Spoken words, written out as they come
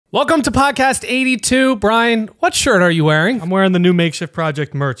Welcome to podcast 82. Brian, what shirt are you wearing? I'm wearing the new Makeshift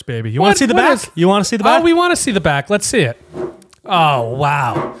project merch, baby. You want to see the back? You want to see the back? Oh, we want to see the back. Let's see it. Oh,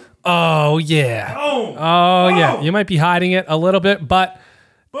 wow. Oh, yeah. Boom. Oh, yeah. You might be hiding it a little bit, but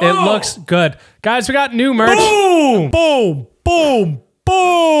it looks good. Guys, we got new merch. Boom! Boom! Boom!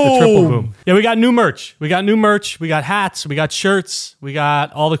 Boom! The triple boom. Yeah, we got new merch. We got new merch. We got hats. We got shirts. We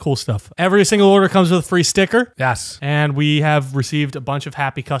got all the cool stuff. Every single order comes with a free sticker. Yes. And we have received a bunch of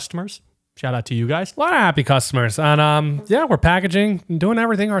happy customers. Shout out to you guys. A lot of happy customers. And yeah, we're packaging and doing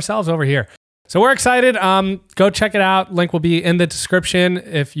everything ourselves over here. So we're excited. Go check it out. Link will be in the description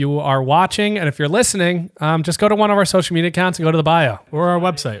if you are watching. And if you're listening, just go to one of our social media accounts and go to the bio. Or our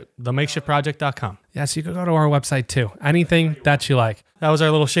website, themakeshiftproject.com. Yes, you can go to our website too. Anything that you like. That was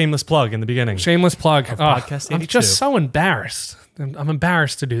our little shameless plug in the beginning. Shameless plug. Podcast 82. I'm just so embarrassed. I'm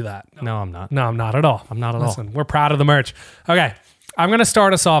embarrassed to do that. No, I'm not. No, I'm not at all. I'm not at all. We're proud of the merch. Okay, I'm going to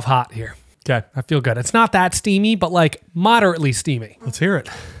start us off hot here. Okay. I feel good. It's not that steamy, but like moderately steamy. Let's hear it.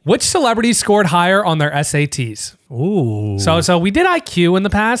 Which celebrities scored higher on their SATs? Ooh. So we did IQ in the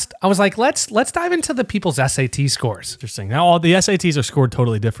past. I was like, let's dive into the people's SAT scores. Interesting. Now all the SATs are scored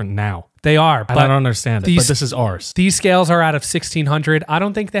totally different now. They are. I don't understand it, but this is ours. These scales are out of 1600. I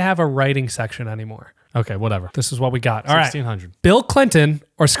don't think they have a writing section anymore. Okay, whatever. This is what we got. All right. 1600. Bill Clinton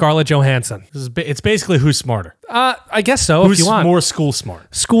or Scarlett Johansson? It's basically who's smarter. I guess so. Who's if you want. more school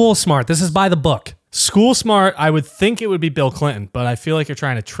smart? School smart. This is by the book. School smart, I would think it would be Bill Clinton, but I feel like you're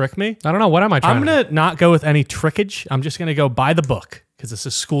trying to trick me. I don't know. What am I trying I'm going to not go with any trickage. I'm just going to go by the book because this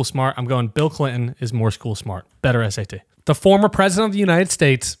is school smart. I'm going Bill Clinton is more school smart. Better SAT. The former president of the United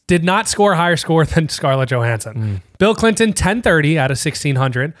States did not score a higher score than Scarlett Johansson. Bill Clinton, 1030 out of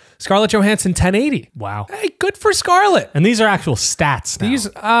 1600. Scarlett Johansson, 1080. Wow. Hey, good for Scarlett. And these are actual stats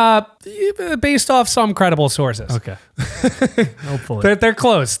now. These, based off some credible sources. Okay. Hopefully. They're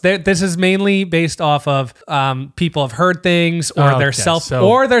close. This is mainly based off of people have heard things or they're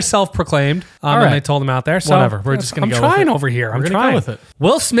self-proclaimed. And they told them out there. So whatever. We're just going to go with it. I'm trying over here. I'm trying. Go with it.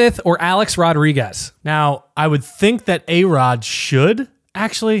 Will Smith or Alex Rodriguez? Now, I would think that A-Rod should.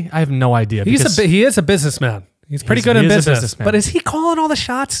 Actually, I have no idea. He is a businessman. He's pretty good in business. But is he calling all the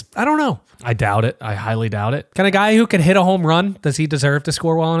shots? I don't know. I doubt it. I highly doubt it. Can a guy who can hit a home run, does he deserve to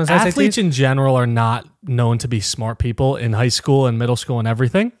score well on his SATs? Athletes in general are not known to be smart people in high school and middle school and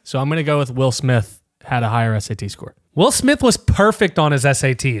everything. So I'm going to go with Will Smith had a higher SAT score. Will Smith was perfect on his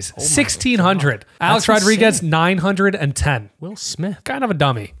SATs. 1600. Alex Rodriguez, 910. Will Smith. Kind of a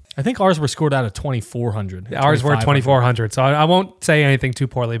dummy. I think ours were scored out of 2,400. Ours were 2,400. So I won't say anything too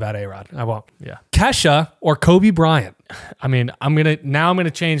poorly about A-Rod. I won't. Yeah. Kesha or Kobe Bryant? I mean, I'm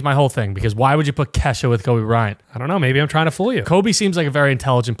gonna change my whole thing because why would you put Kesha with Kobe Bryant? I don't know. Maybe I'm trying to fool you. Kobe seems like a very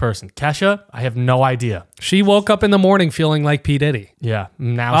intelligent person. Kesha, I have no idea. She woke up in the morning feeling like P. Diddy. Yeah.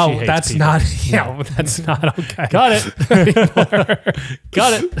 Now she hates that's people. not. Yeah, that's not okay. Got it.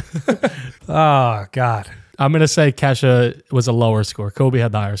 Got it. Oh God. I'm going to say Kesha was a lower score. Kobe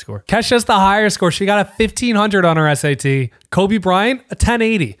had the higher score. Kesha's the higher score. She got a 1,500 on her SAT. Kobe Bryant, a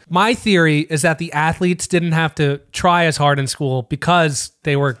 1080. My theory is that the athletes didn't have to try as hard in school because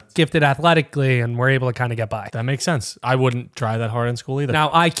they were gifted athletically and were able to kind of get by. That makes sense. I wouldn't try that hard in school either. Now,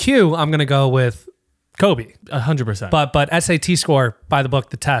 IQ, I'm going to go with Kobe. 100%. But SAT score, by the book,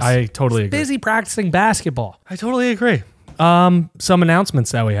 the test. I totally agree. Busy practicing basketball. I totally agree. Some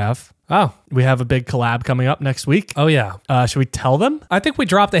announcements that we have. Oh. We have a big collab coming up next week. Oh, yeah. Should we tell them? I think we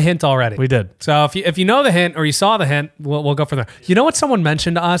dropped a hint already. We did. So if you know the hint or you saw the hint, we'll go from there. You know what someone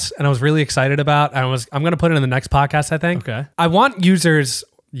mentioned to us and I was really excited about? I'm going to put it in the next podcast, I think. Okay. I want users.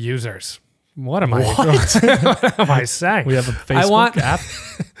 What am I? What am I saying? We have a Facebook app.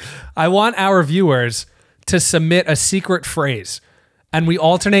 I want our viewers to submit a secret phrase. And we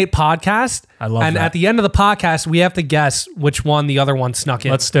alternate podcast. I love and that. at the end of the podcast, we have to guess which one the other one snuck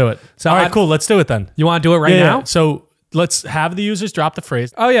in. Let's do it. So all right, cool. Let's do it then. You want to do it right now? Yeah. So let's have the users drop the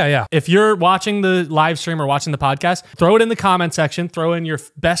phrase. Oh, yeah. If you're watching the live stream or watching the podcast, throw it in the comment section. Throw in your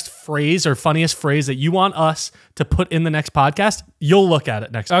best phrase or funniest phrase that you want us to put in the next podcast. You'll look at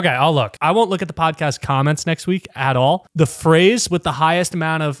it next week. Okay, I'll look. I won't look at the podcast comments next week at all. The phrase with the highest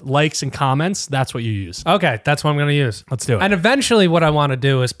amount of likes and comments, that's what you use. Okay, that's what I'm going to use. Let's do it. And eventually what I want to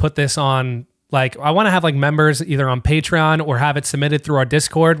do is put this on, like, I want to have like members either on Patreon or have it submitted through our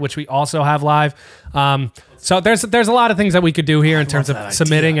Discord, which we also have live. So there's a lot of things that we could do here in terms of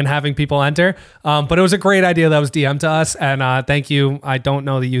submitting and having people enter. But it was a great idea that was DM'd to us, and thank you. I don't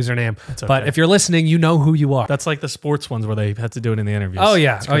know the username, but if you're listening, you know who you are. That's like the sports ones where they had to do it in the interviews. Oh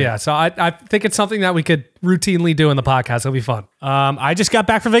yeah, So I think it's something that we could routinely do in the podcast. It'll be fun. I just got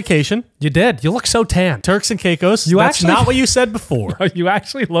back from vacation. You did. You look so tan. Turks and Caicos. That's not what you said before. You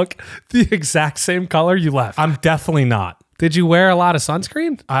actually look the exact same color you left. I'm definitely not. Did you wear a lot of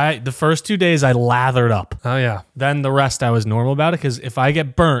sunscreen? The first 2 days I lathered up. Oh yeah. Then the rest I was normal about it because if I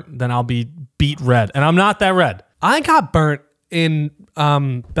get burnt, then I'll be beet red, and I'm not that red. I got burnt in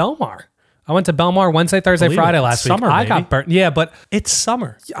Belmar. I went to Belmar Wednesday, Thursday, Friday last week. I got burnt. Yeah, but it's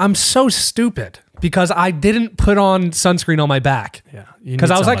summer. I'm so stupid because I didn't put on sunscreen on my back. Yeah.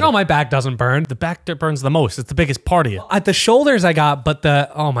 Because I was like, oh, my back doesn't burn. The back burns the most. It's the biggest part of you. At the shoulders I got, but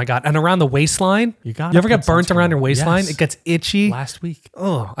oh my God. And around the waistline. You ever get burnt around your waistline? Yes. It gets itchy. Last week.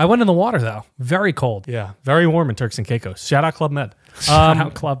 Oh, I went in the water though. Very cold. Yeah. Very warm in Turks and Caicos. Shout out Club Med. Shout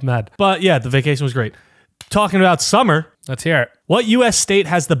out Club Med. But yeah, the vacation was great. Talking about summer. Let's hear it. What U.S. state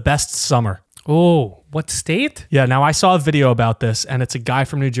has the best summer? Oh, what state? Yeah, now I saw a video about this, and it's a guy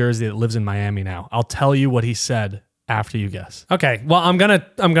from New Jersey that lives in Miami now. I'll tell you what he said after you guess. Okay, well, I'm gonna.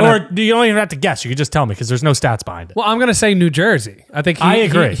 Or you don't even have to guess. You could just tell me because there's no stats behind it. Well, I'm gonna say New Jersey. I think I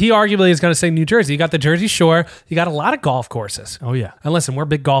agree. He arguably is gonna say New Jersey. You got the Jersey Shore. You got a lot of golf courses. Oh yeah. And listen, we're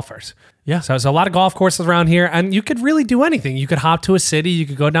big golfers. Yeah. So there's a lot of golf courses around here, and you could really do anything. You could hop to a city. You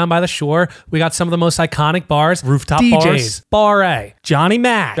could go down by the shore. We got some of the most iconic bars. Rooftop DJs, bars. Bar A. Johnny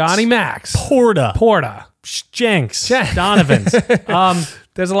Max. Porta. Jenks. Donovan's.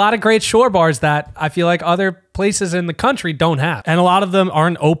 There's a lot of great shore bars that I feel like other places in the country don't have. And a lot of them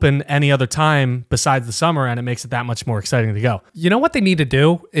aren't open any other time besides the summer, and it makes it that much more exciting to go. You know what they need to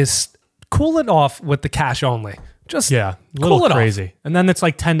do is cool it off with the cash only. Just a little crazy. And then it's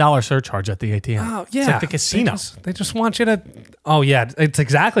like $10 surcharge at the ATM. Oh, yeah. It's like the casino. They just want you to... Oh, yeah. It's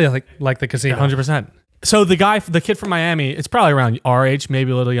exactly like the casino. 100%. So the kid from Miami, it's probably around our age,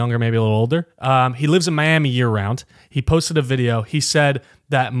 maybe a little younger, maybe a little older. He lives in Miami year round. He posted a video. He said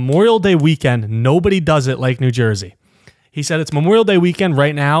that Memorial Day weekend, nobody does it like New Jersey. He said it's Memorial Day weekend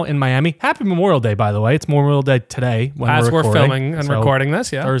right now in Miami. Happy Memorial Day, by the way. It's Memorial Day today when As we're filming and recording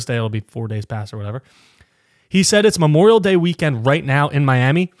this, yeah. Thursday, it'll be 4 days past or whatever. He said it's Memorial Day weekend right now in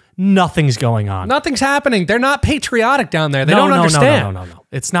Miami. Nothing's going on. Nothing's happening. They're not patriotic down there. They don't understand. No.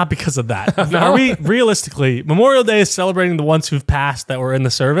 It's not because of that. Realistically, Memorial Day is celebrating the ones who've passed that were in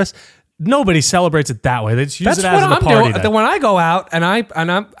the service. Nobody celebrates it that way. They just use it as a party day. When I go out and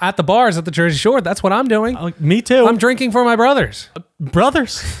I'm at the bars at the Jersey Shore, that's what I'm doing. Me too. I'm drinking for my brothers. Brother.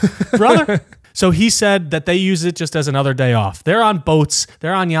 So he said that they use it just as another day off. They're on boats.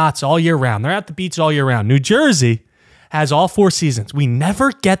 They're on yachts all year round. They're at the beach all year round. New Jersey has all 4 seasons. We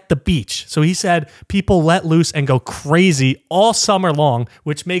never get the beach. So he said people let loose and go crazy all summer long,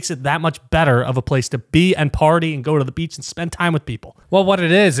 which makes it that much better of a place to be and party and go to the beach and spend time with people. Well, what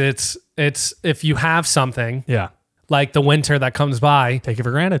it is, it's if you have something, like the winter that comes by, take it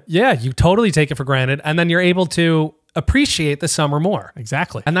for granted. Yeah, you totally take it for granted, and then you're able to appreciate the summer more.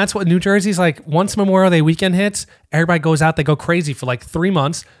 Exactly. And that's what New Jersey's like. Once Memorial Day weekend hits, everybody goes out, they go crazy for like 3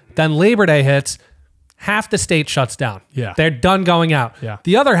 months. Then Labor Day hits, half the state shuts down. Yeah. They're done going out. Yeah.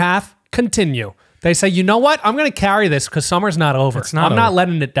 The other half continue. They say, you know what? I'm going to carry this because summer's not over. I'm not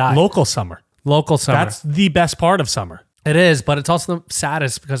letting it die. Local summer. That's the best part of summer. It is, but it's also the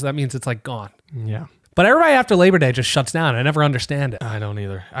saddest because that means it's like gone. Yeah. But everybody after Labor Day just shuts down. I never understand it. I don't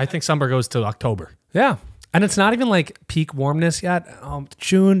either. I think summer goes to October. Yeah. And it's not even like peak warmness yet.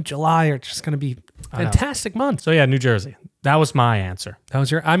 June, July are just going to be fantastic months. So yeah, New Jersey. That was my answer. That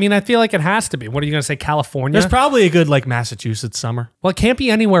was I mean, I feel like it has to be. What are you going to say, California? There's probably a good like Massachusetts summer. Well, it can't be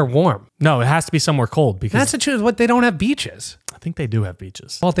anywhere warm. No, it has to be somewhere cold because Massachusetts, they don't have beaches. I think they do have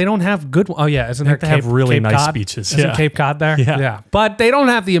beaches. Well, they don't have good. Oh yeah, isn't there? They have really nice beaches. Isn't Cape Cod there? Yeah. But they don't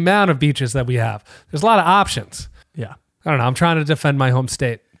have the amount of beaches that we have. There's a lot of options. Yeah. I don't know. I'm trying to defend my home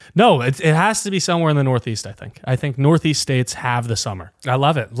state. No, it has to be somewhere in the Northeast, I think. I think Northeast states have the summer. I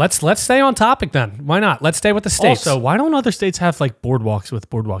love it. Let's stay on topic then. Why not? Let's stay with the states. Also, why don't other states have like boardwalks with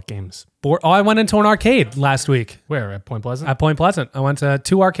boardwalk games? I went into an arcade last week. Where? At Point Pleasant? At Point Pleasant. I went to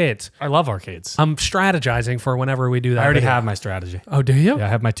 2 arcades. I love arcades. I'm strategizing for whenever we do that. I already have my strategy. Oh, do you? Yeah, I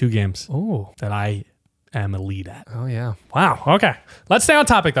have my 2 games. Oh. That I am elite at. Oh yeah. Wow. Okay. Let's stay on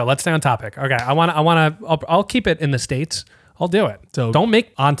topic though. Okay. I'll keep it in the States. I'll do it. So don't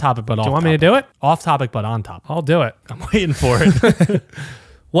make on topic, but off topic. Do you want me to do it? Off topic, but on topic. I'll do it. I'm waiting for it.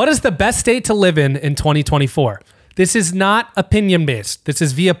 What is the best state to live in 2024? This is not opinion based. This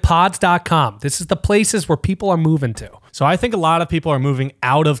is via pods.com. This is the places where people are moving to. So I think a lot of people are moving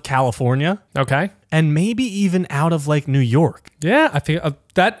out of California Okay. and maybe even out of like New York. Yeah, I feel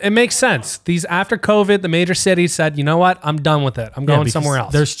that it makes sense. These after COVID, the major cities said, you know what? I'm done with it. I'm going because somewhere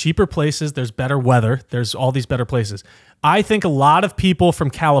else. There's cheaper places. There's better weather. There's all these better places. I think a lot of people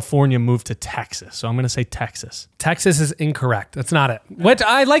from California moved to Texas. So I'm going to say Texas. Texas is incorrect. That's not it. Which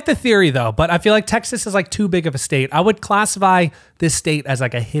I like the theory though, but I feel like Texas is like too big of a state. I would classify this state as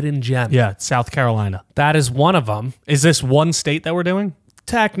like a hidden gem. Yeah, South Carolina. That is one of them. Is this one state that we're doing?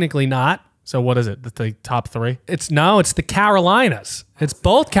 Technically not. So what is it? The top three? It's the Carolinas. It's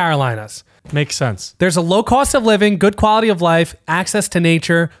both Carolinas. Makes sense. There's a low cost of living, good quality of life, access to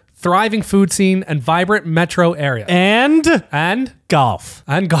nature, thriving food scene, and vibrant metro area. And golf.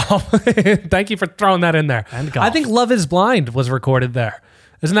 And golf. Thank you for throwing that in there. And golf. I think Love is Blind was recorded there.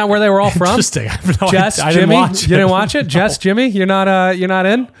 Isn't that where they were all from? Interesting. I have no Jess, idea. I Jimmy, didn't watch it. you didn't watch it? No. Jess, Jimmy, you're not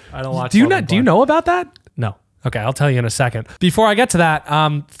in? I don't watch Do you Love is do you Blind. know about that? No. Okay, I'll tell you in a second. Before I get to that,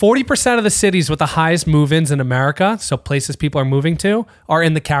 40% of the cities with the highest move-ins in America, so places people are moving to, are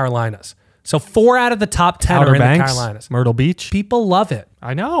in the Carolinas. So 4 out of the top 10 Outer are in Banks, the Carolinas. Myrtle Beach. People love it.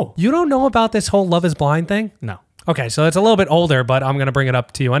 I know. You don't know about this whole Love is Blind thing? No. Okay, so it's a little bit older, but I'm going to bring it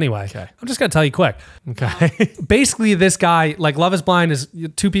up to you anyway. Okay. I'm just going to tell you quick. Okay. Basically, this guy, like Love is Blind is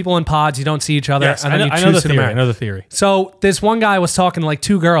 2 people in pods, you don't see each other, Yes, and then you I know the choose who to theory. marry. I know the theory. So this one guy was talking to like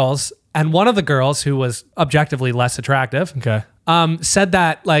 2 girls, and one of the girls, who was objectively less attractive, Okay. said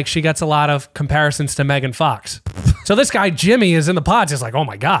that like she gets a lot of comparisons to Megan Fox. So this guy Jimmy is in the pods. He's like, oh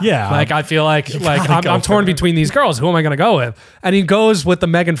my god, Yeah. Like I feel like gotta go I'm for torn her. between these girls. Who am I going to go with? And he goes with the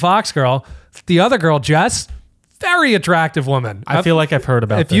Megan Fox girl. The other girl, Jess, very attractive woman. I feel like I've heard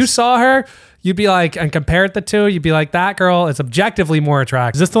about if this. you saw her, you'd be like, and compared the two, you'd be like, that girl is objectively more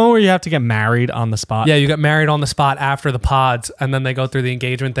attractive. Is this the one where you have to get married on the spot? Yeah, you get married on the spot after the pods, and then they go through the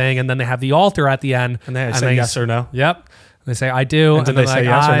engagement thing, and then they have the altar at the end. And they say yes or no? Yep. They say, I do. And did then they say like,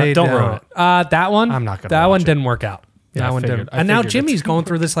 yes or no? I Don't do. ruin it. That one? I'm not gonna That watch one it. didn't work out. Yeah, That one I didn't. figured And now it's- Jimmy's going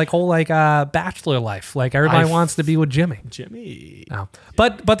through this like whole like bachelor life. Like everybody wants to be with Jimmy. Jimmy. No.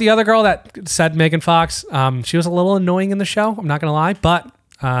 But the other girl that said Megan Fox, she was a little annoying in the show. I'm not going to lie. But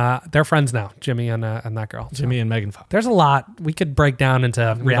they're friends now, Jimmy and that girl. So Jimmy and Megan Fox. there's a lot. We could break down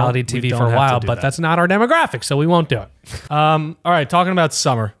into reality we TV don't for a have to while, do but that. that's not our demographic, so we won't do it. All right, talking about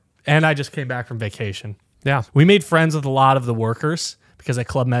summer. And I just came back from vacation. Yeah. We made friends with a lot of the workers because at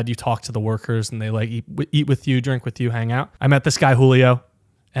Club Med, you talk to the workers and they like eat with you, drink with you, hang out. I met this guy, Julio,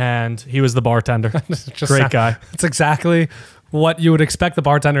 and he was the bartender. Great guy. That's exactly what you would expect the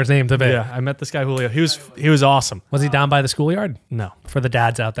bartender's name to be. Yeah, I met this guy, Julio. He was awesome. Was he down by the schoolyard? No. For the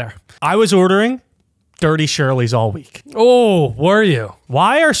dads out there. I was ordering dirty Shirley's all week. Oh, were you?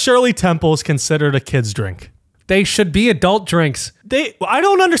 Why are Shirley Temples considered a kid's drink? They should be adult drinks. I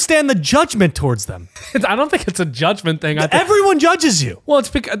don't understand the judgment towards them. I don't think it's a judgment thing. I think, Everyone judges you. well, it's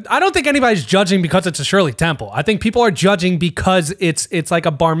because I don't think anybody's judging because it's a Shirley Temple. I think people are judging because it's like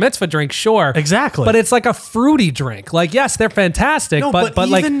a bar mitzvah drink, sure. Exactly. But it's like a fruity drink. Like, yes, they're fantastic, No, but but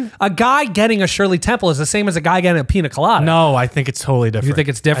like even- a guy getting a Shirley Temple is the same as a guy getting a pina colada. No, I think it's totally different. You think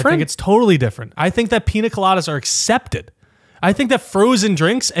it's different? I think it's totally different. I think that pina coladas are accepted. I think that frozen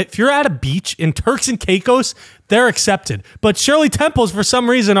drinks, if you're at a beach in Turks and Caicos, they're accepted. But Shirley Temples, for some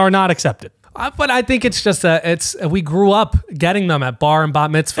reason, are not accepted. But I think it's just we grew up getting them at bar and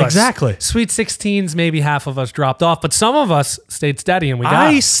bat mitzvahs. Exactly. Sweet 16s, maybe half of us dropped off, but some of us stayed steady and we got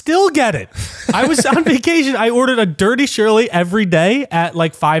I it. still get it. I was on vacation. I ordered a dirty Shirley every day at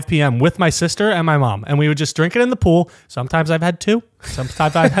like 5 p.m. with my sister and my mom. And we would just drink it in the pool. Sometimes I've had 2.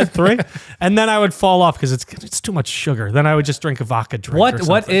 Sometimes I've had 3. And then I would fall off because it's too much sugar. Then I would just drink a vodka drink.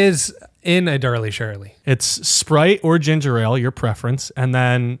 What is in a dirty Shirley? It's Sprite or ginger ale, your preference. And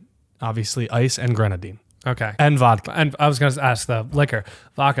then obviously ice and grenadine. Okay. And vodka. And I was going to ask the liquor,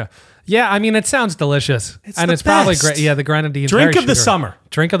 vodka. Yeah, I mean, it sounds delicious. And the it's probably best. great. Yeah, the grenadine. Drink of the summer.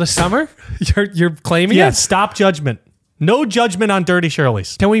 Drink of the summer? You're claiming Yeah, it? stop judgment. No judgment on dirty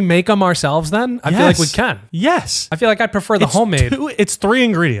Shirleys. Can we make them ourselves then? I feel like we can. Yes. I feel like I'd prefer the homemade. It's 3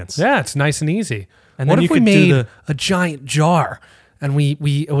 ingredients. Yeah, it's nice and easy. And what then if you we could made do a giant jar and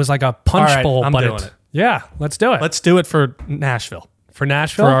it was like a punch All right, bowl, I'm but doing it. Yeah, let's do it. Let's do it for Nashville. For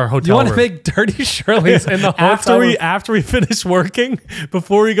Nashville? For our hotel You want to room. make dirty Shirleys in the hotel room? After we finish working,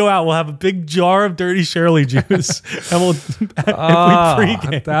 before we go out, we'll have a big jar of dirty Shirley juice, and we'll if we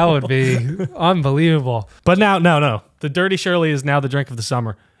pregame. That would be unbelievable. But no, the dirty Shirley is now the drink of the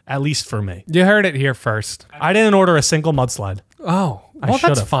summer, at least for me. You heard it here first. I didn't order a single mudslide. Oh, well, that's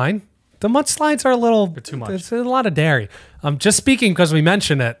should've. fine. The mudslides are a little too much. It's a lot of dairy. Just speaking because we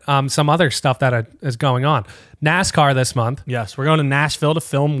mentioned it. Some other stuff that is going on. NASCAR this month. Yes, we're going to Nashville to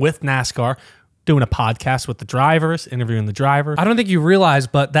film with Nascar. doing a podcast with the drivers, interviewing the drivers. I don't think you realize,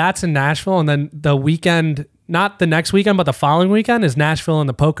 but that's in Nashville. And then the weekend, not the next weekend, but the following weekend is Nashville and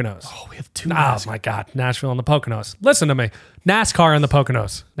the Poconos. Oh, we have 2 Oh NASCAR. my God. Nashville and the Poconos. Listen to me. NASCAR and the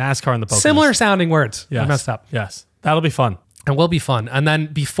Poconos. NASCAR and the Poconos. Similar sounding words. Yes. I messed up. Yes. That'll be fun. And will be fun. And then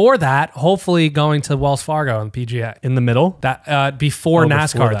before that, hopefully going to Wells Fargo and PGA. In the middle? That before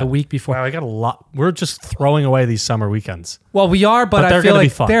NASCAR, that. the week before. Wow, I got a lot. We're just throwing away these summer weekends. Well, we are, but they're I feel gonna be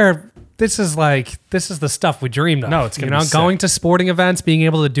like fun. this is the stuff we dreamed of. No, it's gonna be sick. going to sporting events, being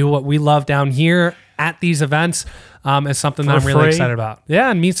able to do what we love down here at these events is something that I'm really excited about.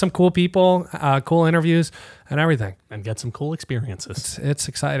 Yeah, and meet some cool people, cool interviews, and everything. And get some cool experiences. It's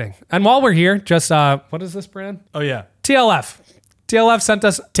exciting. And while we're here, just what is this brand? Oh, yeah. TLF. TLF sent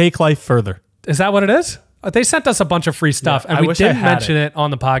us. Take life further. Is that what it is? They sent us a bunch of free stuff, Yeah, I and we wish I didn't had mention it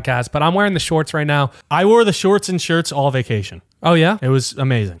on the podcast. But I'm wearing the shorts right now. I wore the shorts and shirts all vacation. Oh yeah, It was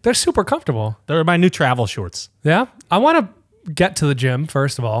amazing. they're super comfortable. They're my new travel shorts. Yeah, I want to get to the gym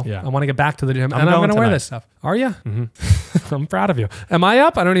first of all. Yeah. I want to get back to the gym, and I'm going going to wear tonight. this stuff. Are you? Mm-hmm. I'm proud of you. Am I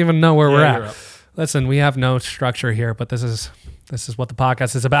up? I don't even know where we're you're at. up. Listen, we have no structure here, but this is what the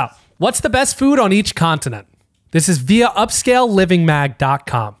podcast is about. What's the best food on each continent? This is via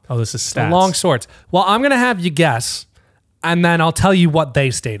upscalelivingmag.com. Oh, this is The stats. long shorts. Well, I'm going to have you guess, and then I'll tell you what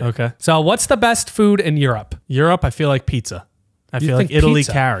they stated. Okay. So what's the best food in Europe? Europe, I feel like pizza. I feel like think Italy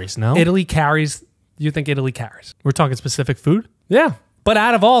pizza? carries, no? Italy carries. You think Italy carries? We're talking specific food? Yeah. But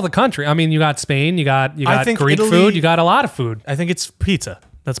out of all the country, I mean, you got Spain, you got think Greek Italy- food, you got a lot of food. I think it's pizza.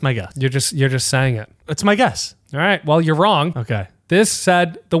 That's my guess. You're just saying it. That's my guess. All right. Well, you're wrong. Okay. This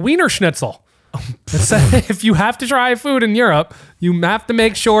said the Wiener Schnitzel. It said if you have to try food in Europe, you have to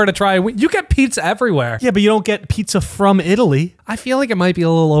make sure to try. You get pizza everywhere. Yeah, but you don't get pizza from Italy. I feel like it might be a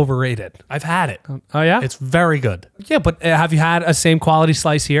little overrated. I've had it. Oh yeah. It's very good. Yeah, but have you had a same quality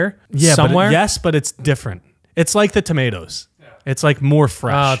slice here? Yeah, somewhere. But yes, but it's different. It's like the tomatoes. It's like more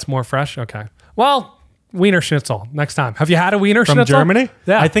fresh. Oh, it's more fresh. Okay. Well, Wiener Schnitzel next time. Have you had a Wiener From Schnitzel? Germany?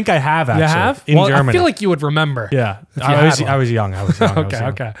 Yeah. I think I have actually. You have? In Well, Germany. I feel like you would remember. yeah. you I had was one. young. I was young. I was Okay. young.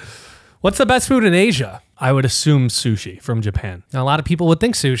 Okay. What's the best food in Asia? I would assume sushi from Japan. Now, a lot of people would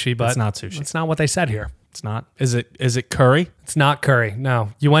think sushi, but It's not sushi. It's not what they said here. It's not. Is it curry? It's not curry. No.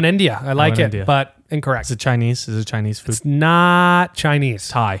 You went India. I like went it, India. but incorrect. Is it Chinese? Is it Chinese food? It's not Chinese.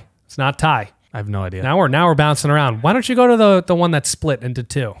 Thai. It's not Thai. I have no idea. Now we're bouncing around. Why don't you go to the one that's split into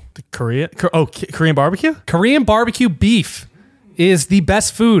two? The Korean barbecue? Korean barbecue beef is the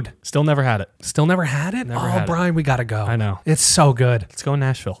best food. Still never had it. Still never had it? had it. Brian, we got to go. I know. It's so good. Let's go in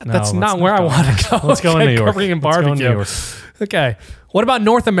Nashville. No, That's let's not where I go. want to go. Let's go in Okay, New York. Korean Let's go in barbecue. New York. Okay. What about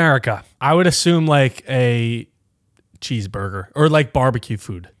North America? I would assume like a cheeseburger or like barbecue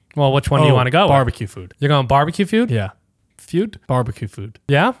food. Well, which one do you want to go with? Barbecue food. You're going barbecue food? Yeah. Feud? Barbecue food.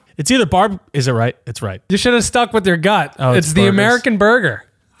 Yeah? It's either Is it right? It's right. You should have stuck with your gut. Oh, it's it's the burgers. American burger.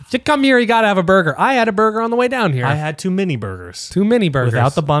 If you come here, you got to have a burger. I had a burger on the way down here. I had 2 mini burgers. 2 mini burgers.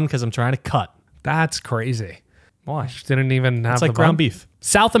 Without the bun because I'm trying to cut. That's crazy. Why? Didn't even have It's the like ground bun. beef.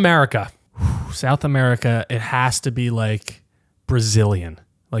 South America. South America, it has to be like Brazilian.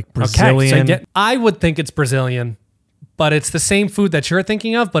 Like Okay. Brazilian. So I would think it's Brazilian, but it's the same food that you're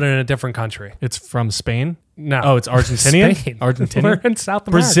thinking of, but in a different country. It's from Spain? No. Oh, it's Argentinian? Spain. Argentinian? We're in South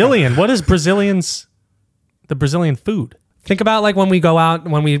America. Brazilian. What is the Brazilian food? Think about like when we go out,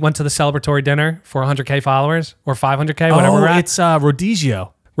 when we went to the celebratory dinner for 100K followers or 500K, whatever we're at. It's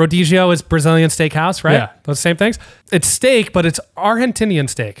Rodizio. Rodizio is Brazilian steakhouse, right? Yeah. Those same things. It's steak, but it's Argentinian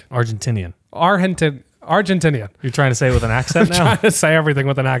steak. Argentinian. Argentinian. You're trying to say it with an accent I'm now? trying to say everything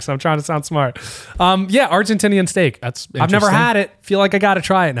with an accent. I'm trying to sound smart. Yeah, Argentinian steak. That's I've never interesting. had it. Feel like I got to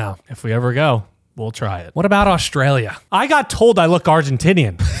try it now. If we ever go, we'll try it. What about Australia? I got told I look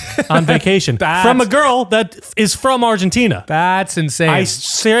Argentinian on vacation from a girl that is from Argentina. That's insane. I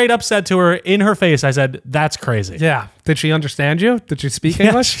straight up said to her in her face, I said, that's crazy. Yeah. Did she understand you? Did she speak Yeah,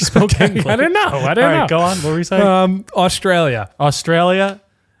 English? she spoke Okay. English. I didn't know. I didn't All know. right, go on. What were you saying? Australia. Australia,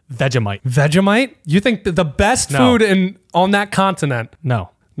 Vegemite. Vegemite? You think the best No. food on that continent? No,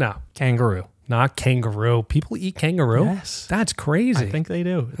 No. kangaroo. Not kangaroo. People eat kangaroo? Yes. That's crazy. I think they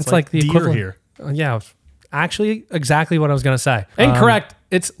do. It's like the deer equivalent here. Yeah. Actually, exactly what I was going to say. Incorrect.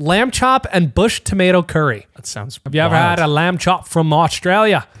 It's lamb chop and bush tomato curry. That sounds Have you ever had a lamb chop from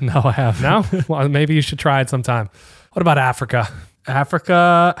Australia? No, I have. No? Well, maybe you should try it sometime. What about Africa?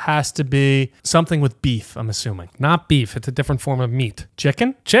 Africa has to be something with beef, I'm assuming. Not beef. It's a different form of meat.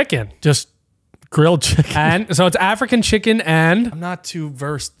 Chicken? Chicken. Just grilled chicken. And so it's African chicken and I'm not too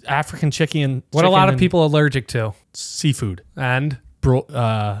versed. African chicken. what a lot of people are allergic to. Seafood. And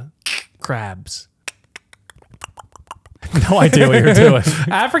Crabs. No idea what you're doing.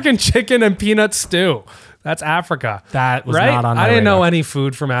 African chicken and peanut stew. That's Africa. That was right? not on my I didn't radar. know any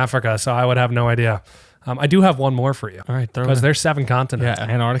food from Africa, so I would have no idea. I do have one more for you. All right, throw it Because in. there's 7 continents. Yeah,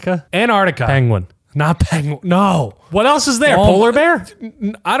 Antarctica? Antarctica. Penguin. Not penguin. No. What else is there? Oh, Polar bear?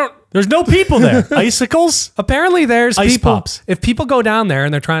 I don't. There's no people there. Icicles? Apparently, there's Ice people. pops. If people go down there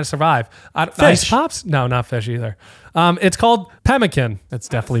and they're trying to survive, ice pops? No, not fish either. It's called pemmican. That's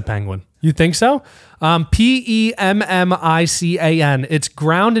definitely penguin. You think so? Pemmican. It's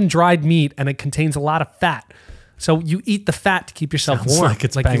ground and dried meat, and it contains a lot of fat. So you eat the fat to keep yourself Sounds warm. like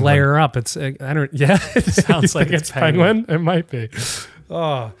it's you penguin. layer up. It's I don't. Yeah, it Sounds like it's penguin. It might be.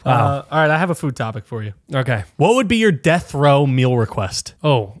 Oh, wow. All right, I have a food topic for you. Okay. What would be your death row meal request?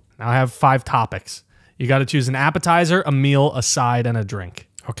 Oh, Now I have 5 topics. You got to choose an appetizer, a meal, a side, and a drink.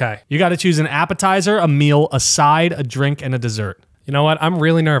 okay. You got to choose an appetizer, a meal, a side, a drink, and a dessert. You know what? I'm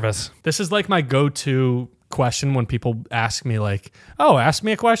really nervous. This is like my go-to question when people ask me like, oh, ask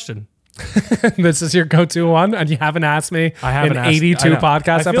me a question. This is your go-to one, and you haven't asked me I haven't in asked, 82 I know.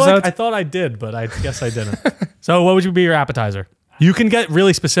 podcast I feel like episodes. I thought I did, but I guess I didn't. So what would be your appetizer? You can get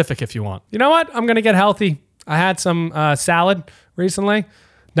really specific if you want. You know what? I'm going to get healthy. I had some salad recently.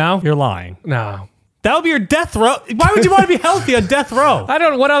 No? You're lying. No. That would be your death row. Why would you want to be healthy on death row? I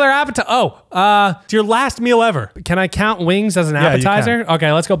don't know. What other appetizer? Oh, It's your last meal ever. can I count wings as an Yeah, you appetizer?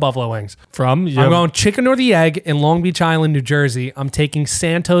 Okay, let's go buffalo wings. From? I'm going chicken or the egg in Long Beach Island, New Jersey. I'm taking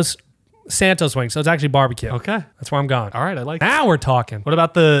Santos wings. So it's actually barbecue. Okay. That's where I'm going. All right, I like that. Now we're talking. What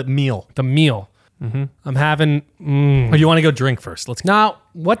about the meal? The meal. I'm having... Or you want to go drink first? Let's go. Now,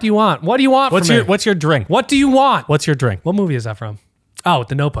 what do you want? What do you want What's from your me? What's your drink? What do you want? What's your drink? What movie is that from? Oh,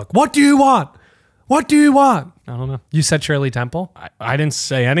 The Notebook. What do you want? What do you want? I don't know. You said Shirley Temple? I didn't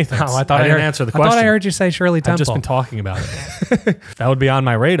say anything. Oh, I thought I didn't heard, answer the I question. thought I heard you say Shirley Temple. I've just been talking about it. That would be on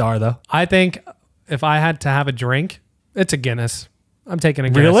my radar, though. I think if I had to have a drink, it's a Guinness. I'm taking a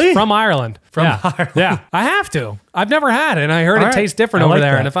Guinness. Really? From Ireland. Ireland. Yeah. I have to. I've never had it, and I heard All it right. tastes different I over like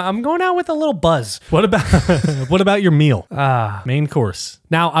there. that. And if I'm going out with a little buzz. What about what about your meal? Main course.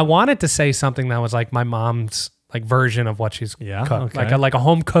 Now, I wanted to say something that was like my mom's like version of what she's Yeah, cooked. okay. Like a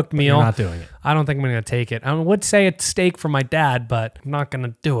home cooked meal. You're not doing it. I don't think I'm going to take it. I would say it's steak from my dad, but I'm not going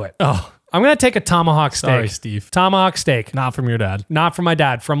to do it. Oh, I'm going to take a tomahawk steak. sorry, Steve. Tomahawk steak. Not from your dad. Not from my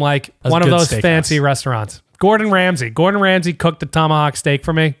dad, from like That's one a of good those steakhouse. fancy restaurants. Gordon Ramsay. Gordon Ramsay cooked the tomahawk steak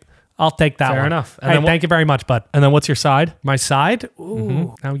for me. I'll take that Fair one. enough. And Hey, then thank you very much, bud. And then what's your side? My side?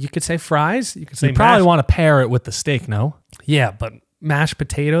 Ooh. Now you could say fries. You could say You probably mashed. want to pair it with the steak, no? Yeah, but mashed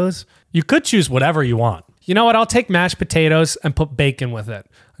potatoes. You could choose whatever you want. You know what? I'll take mashed potatoes and put bacon with it.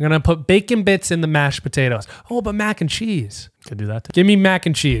 I'm going to put bacon bits in the mashed potatoes. Oh, but mac and cheese. Could do that too. Give me mac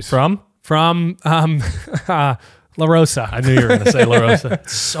and cheese. From? La Rosa. I knew you were going to say La Rosa.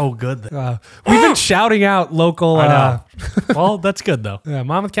 It's so good. We've been shouting out local I know. Well, that's good though.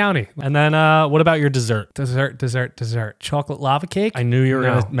 Monmouth County. And then what about your dessert? Dessert. Chocolate lava cake? I knew you were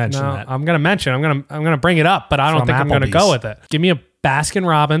going to mention no, that. I'm going to mention. I'm going to bring it up, but I don't From think I'm going to Applebee's. go with it. Give me a Baskin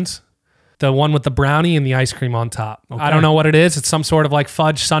Robbins. The one with the brownie and the ice cream on top. Okay. I don't know what it is. It's some sort of like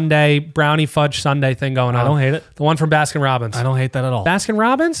fudge sundae, brownie fudge sundae thing going on. I don't hate it. The one from Baskin Robbins. I don't hate that at all. Baskin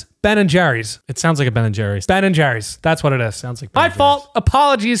Robbins? Ben and Jerry's. It sounds like a Ben and Jerry's. Ben and Jerry's. That's what it is. Sounds like Ben my and fault.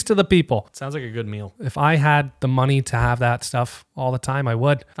 Apologies to the people. Sounds like a good meal. If I had the money to have that stuff all the time, I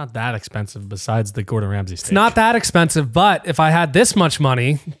would. Not that expensive besides the Gordon Ramsay steak. It's not that expensive, but if I had this much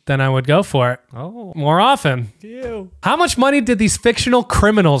money, then I would go for it Oh, more often. you. How much money did these fictional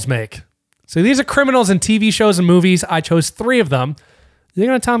criminals make? So these are criminals in TV shows and movies. I chose 3 of them. You're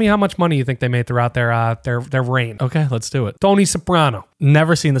going to tell me how much money you think they made throughout their reign. Okay, let's do it. Tony Soprano.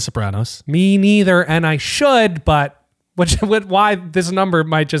 Never seen The Sopranos. Me neither, and I should, but why this number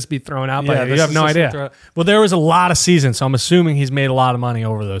might just be thrown out by you. You have no idea. Well, there was a lot of seasons, so I'm assuming he's made a lot of money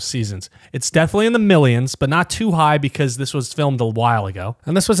over those seasons. It's definitely in the millions, but not too high because this was filmed a while ago.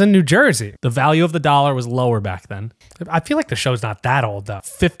 And this was in New Jersey. The value of the dollar was lower back then. I feel like the show's not that old, though.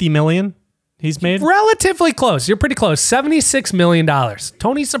 50 million he's made. Relatively close. You're pretty close. $76 million.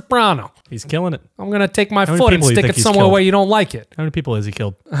 Tony Soprano. He's killing it. I'm going to take my many foot and people do you stick think it he's somewhere killed? where you don't like it. How many people has he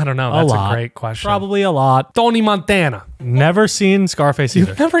killed? I don't know. A That's lot. a great question. Probably a lot. Tony Montana. Never seen Scarface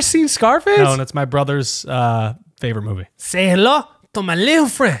either. Never seen Scarface? No, and it's my brother's favorite movie. Say hello to my little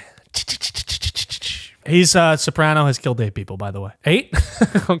friend. He's Soprano has killed 8 people, by the way. 8?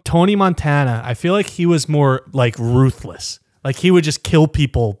 Tony Montana, I feel like he was more like ruthless. Like he would just kill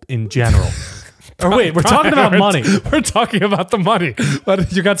people in general. Or wait, we're talking about money. We're talking about the money.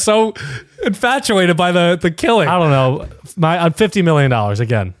 But you got so infatuated by the killing. I don't know. I'm $50 million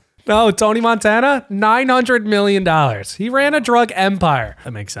again. No, Tony Montana, $900 million. He ran a drug empire.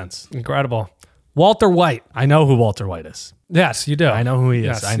 That makes sense. Incredible. Walter White. I know who Walter White is. Yes, you do. I know who he is.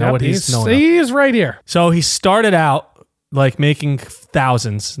 Yes, I know what he's known of. He's right here. So he started out like making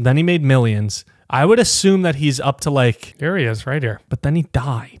thousands, then he made millions. I would assume that he's up to like... Here he is, right here. But then he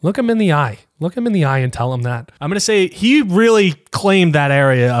died. Look him in the eye. Look him in the eye and tell him that. I'm going to say he really claimed that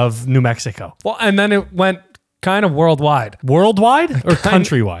area of New Mexico. Well, and then it went kind of worldwide. Worldwide or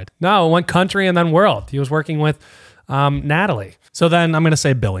countrywide? No, it went country and then world. He was working with Natalie. So then I'm going to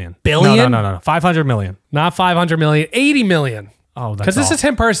say billion. Billion? No. 500 million. Not 500 million, 80 million. Oh, that's because this is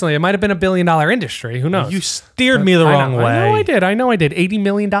him personally. It might have been $1 billion industry. Who knows? You steered me the wrong way. I know I did. $80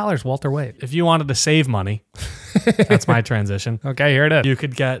 million, Walter White. If you wanted to save money, that's my transition. Okay, here it is. You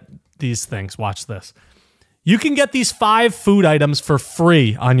could get these things. Watch this. You can get these 5 food items for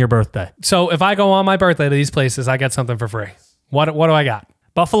free on your birthday. So if I go on my birthday to these places, I get something for free. What do I got?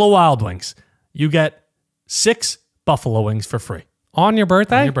 Buffalo Wild Wings. You get 6 buffalo wings for free. On your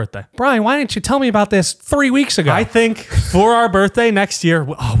birthday? On your birthday. Brian, why didn't you tell me about this 3 weeks ago? I think for our birthday next year,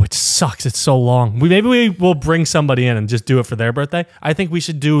 it sucks. It's so long. Maybe we will bring somebody in and just do it for their birthday. I think we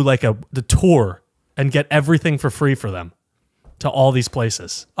should do like the tour and get everything for free for them to all these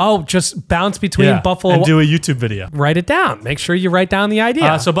places. Oh, just bounce between Buffalo and do a YouTube video. Write it down. Make sure you write down the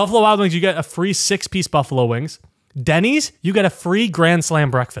idea. So Buffalo Wild Wings, you get a free 6-piece buffalo wings. Denny's, you get a free Grand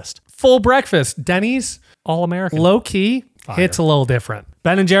Slam breakfast. Full breakfast. Denny's, all American. Low key. Fire. It's a little different.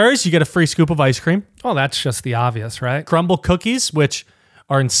 Ben & Jerry's, you get a free scoop of ice cream. Oh, that's just the obvious, right? Crumble cookies, which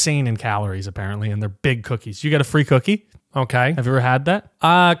are insane in calories, apparently, and they're big cookies. You get a free cookie. Okay. Have you ever had that?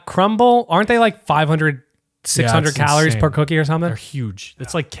 Crumble, aren't they like 500, 600 calories insane. per cookie or something? They're huge.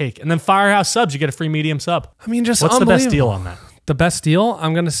 It's like cake. And then Firehouse Subs, you get a free medium sub. I mean, just what's the best deal on that? The best deal,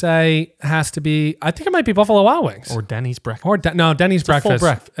 I'm going to say, has to be, I think it might be Buffalo Wild Wings. Or Denny's breakfast. Or Denny's breakfast. Full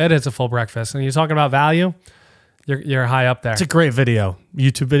breakfast. It is a full breakfast. And you're talking about value? You're high up there. It's a great video.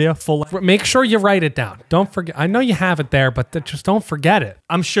 YouTube video. Full. Make sure you write it down. Don't forget. I know you have it there, but just don't forget it.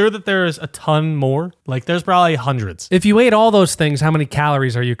 I'm sure that there's a ton more. Like there's probably hundreds. If you ate all those things, how many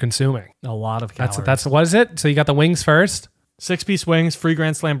calories are you consuming? A lot of calories. That's what is it? So you got the wings first? 6-piece wings, free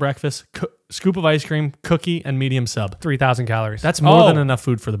Grand Slam breakfast, scoop of ice cream, cookie, and medium sub. 3,000 calories. That's more than enough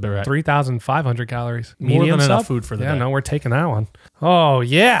food for the bread. 3,500 calories. More than enough food for the day. day. No, we're taking that one. Oh,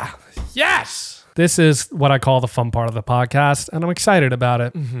 yeah. Yes. This is what I call the fun part of the podcast, and I'm excited about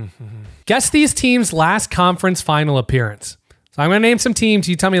it. Guess these teams' last conference final appearance. So I'm going to name some teams.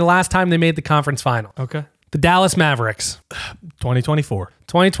 You tell me the last time they made the conference final. Okay. The Dallas Mavericks. 2024.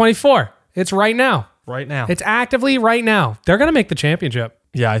 2024. It's right now. Right now. It's actively right now. They're going to make the championship.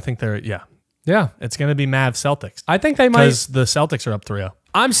 Yeah, I think they're, Yeah. It's going to be Mavs Celtics. I think they might. Because the Celtics are up 3-0.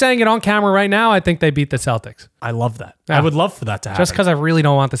 I'm saying it on camera right now. I think they beat the Celtics. I love that. Yeah. I would love for that to happen. Just because I really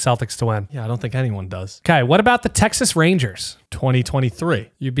don't want the Celtics to win. Yeah, I don't think anyone does. Okay, what about the Texas Rangers?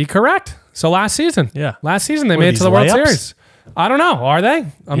 2023. You'd be correct. So last season. Yeah. Last season they What made are it to the these, World layups? Series. I don't know. Are they?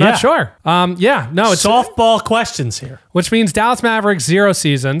 I'm not sure. No, it's softball questions here. Which means Dallas Mavericks 0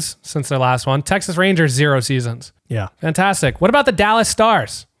 seasons since their last one. Texas Rangers 0 seasons. Yeah. Fantastic. What about the Dallas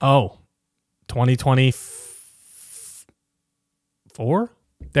Stars? Oh, 2024?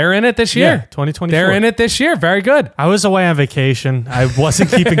 They're in it this year. Yeah, 2024. They're in it this year. Very good. I was away on vacation. I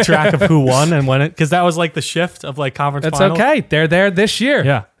wasn't keeping track of who won and when it, because that was like the shift of like conference That's finals. okay. They're there this year.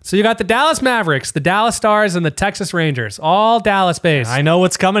 Yeah. So you got the Dallas Mavericks, the Dallas Stars, and the Texas Rangers. All Dallas based. I know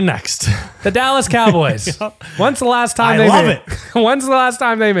what's coming next. The Dallas Cowboys. Yep. When's the last time I they love made it? When's the last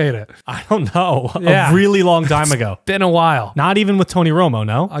time they made it? I don't know. Yeah. A really long time ago. Been a while. Not even with Tony Romo,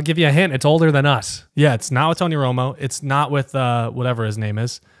 no? I'll give you a hint. It's older than us. Yeah, it's not with Tony Romo. It's not with whatever his name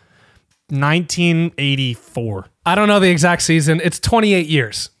is. 1984. I don't know the exact season. It's 28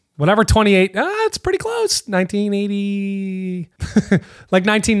 years. Whatever 28. It's pretty close. 1980. Like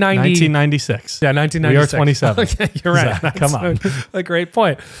 1990. 1996. Yeah, 1996. We are 27. Okay, you're right. Zach, come on. A great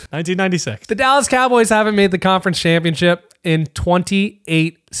point. 1996. The Dallas Cowboys haven't made the conference championship in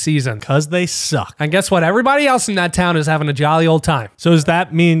 28 seasons. Because they suck. And guess what? Everybody else in that town is having a jolly old time. So does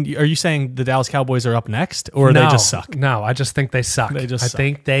that mean, are you saying the Dallas Cowboys are up next or they just suck? No, I just think they suck. They just I suck.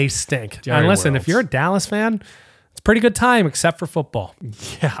 think they stink. Jerry And listen, Worlds. if you're a Dallas fan, it's a pretty good time except for football.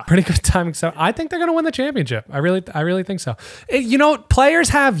 Yeah. Pretty good time except I think they're going to win the championship. I really think so. Players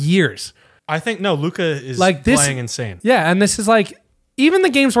have years. I think, no, Luka is Like this, playing insane. Yeah, and this is like, even the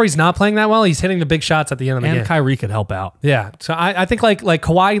games where he's not playing that well, he's hitting the big shots at the end of the game. And Kyrie could help out. Yeah. So I think like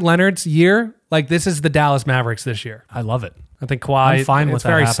Kawhi Leonard's year, like this is the Dallas Mavericks this year. I love it. I think Kawhi, I'm fine with it's that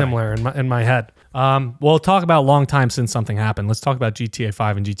very happening. similar in my head. We'll talk about long time since something happened. Let's talk about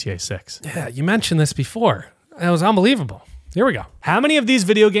GTA5 and GTA6. Yeah, you mentioned this before. It was unbelievable. Here we go. How many of these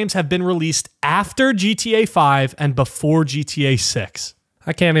video games have been released after GTA 5 and before GTA 6?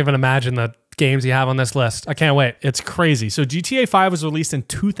 I can't even imagine the games you have on this list. I can't wait. It's crazy. So GTA 5 was released in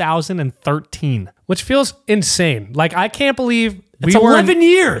 2013. Which feels insane. Like, I can't believe It's 11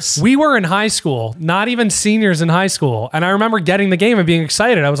 years. We were in high school, not even seniors in high school. And I remember getting the game and being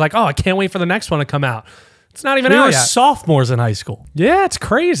excited. I was like, oh, I can't wait for the next one to come out. It's not even We out were yet. sophomores in high school. Yeah, it's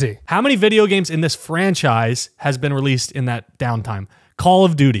crazy. How many video games in this franchise has been released in that downtime? Call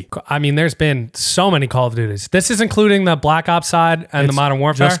of Duty. I mean, there's been so many Call of Duties. This is including the Black Ops side and the Modern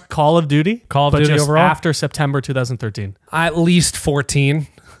Warfare. Just Call of Duty. Call of but Duty just overall? after September 2013. At least 14.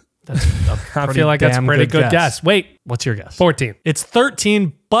 That's I feel like that's a pretty good guess. Wait, What's your guess? 14. It's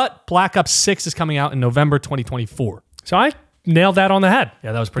 13, but Black Ops 6 is coming out in November 2024. So I nailed that on the head.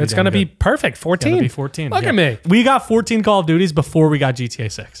 Yeah, that was pretty It's going to be perfect. 14. It's gonna be 14. Look yeah. at me. We got 14 Call of Duties before we got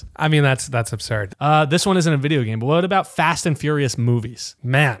GTA 6. I mean, that's absurd. This one isn't a video game, but what about Fast and Furious movies?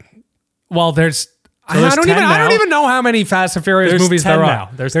 Man. Well, there's I there's don't 10 even I don't now. even know how many Fast and Furious There's movies 10 there are. now.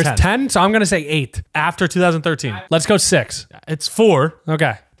 There's 10. 10, so I'm going to say 8. After 2013. Let's go 6. It's 4.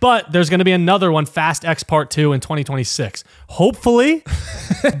 Okay. But there's going to be another one, Fast X Part 2 in 2026. Hopefully,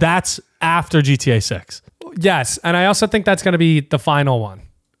 that's after GTA 6. Yes, and I also think that's going to be the final one.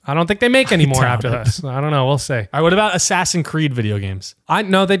 I don't think they make any more doubt after it. this. I don't know. We'll see. All right, what about Assassin's Creed video games? I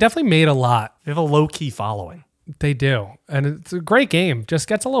know they definitely made a lot. They have a low-key following. They do, and it's a great game. Just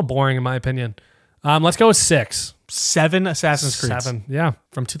gets a little boring in my opinion. Let's go with 6. 7 Assassin's Creed 7. Yeah,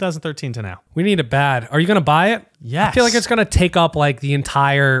 from 2013 to now. we need it bad. Are you going to buy it? Yes. I feel like it's going to take up like the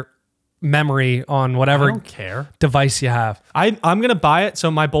entire memory on I whatever don't care. device you have. I'm going to buy it.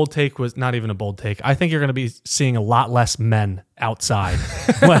 So my bold take was not even a bold take. I think you're going to be seeing a lot less men outside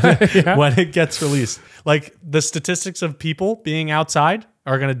when it gets released. Like the statistics of people being outside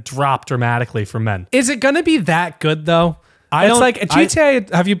are going to drop dramatically for men. Is it going to be that good though? I It's don't- like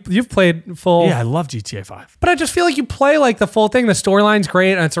GTA. You've played full? Yeah, I love GTA 5. But I just feel like you play like the full thing. The storyline's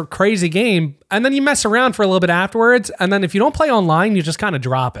great and it's a crazy game. And then you mess around for a little bit afterwards. And then if you don't play online, you just kind of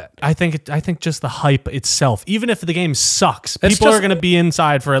drop it. I think just the hype itself, even if the game sucks, people just- are going to be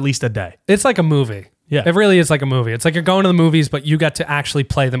inside for at least a day. It's like a movie. Yeah. It really is like a movie. It's like you're going to the movies, but you get to actually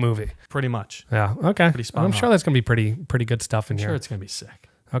play the movie. Pretty much. Yeah. Okay. spot I'm on. sure that's going to be pretty good stuff in Sure, here. it's going to be sick.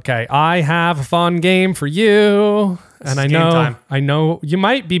 Okay. I have a fun game for you. And is game time. I know you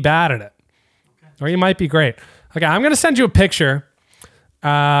might be bad at it. Or you might be great. Okay. I'm going to send you a picture.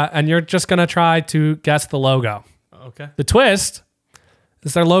 And you're just going to try to guess the logo. Okay. The twist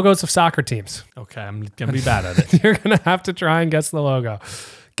is they're logos of soccer teams. Okay, I'm going to be bad at it. You're going to have to try and guess the logo.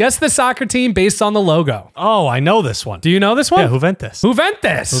 Guess the soccer team based on the logo. Oh, I know this one. Do you know this one? Yeah, Juventus.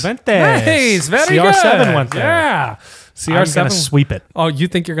 Juventus. Juventus. Nice. Very CR7 good. went there. Yeah. I'm going to CR7. sweep it. Oh, you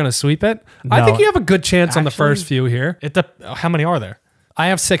think you're going to sweep it? I No. think you have a good chance on the Actually- first few here. How many are there? I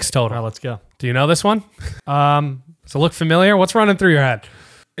have 6 total. All right, let's go. Do you know this one? Um, Does it look familiar? What's running through your head?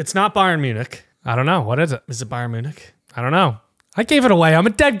 it's not Bayern Munich. I don't know. What is it? Is it Bayern Munich? I don't know. I gave it away. I'm a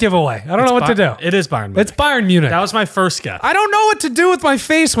dead giveaway. I don't know what to do. It is Bayern Munich. It's Bayern Munich. That was my first guess. I don't know what to do with my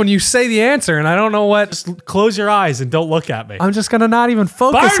face when you say the answer, and I don't know what. Just close your eyes and don't look at me. I'm just gonna not even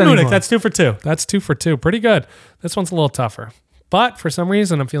focus Bayern anymore. Munich. That's 2 for 2. That's 2 for 2. Pretty good. This one's a little tougher, but for some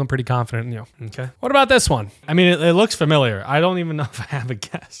reason, I'm feeling pretty confident in you. Okay. What about this one? I mean, it looks familiar. I don't even know if I have a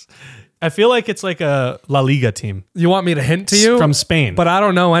guess. I feel like it's like a La Liga team You want me to hint to you? from Spain, But I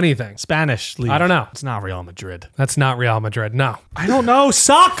don't know anything. Spanish league. I don't know. It's not Real Madrid. That's not Real Madrid. No. I don't know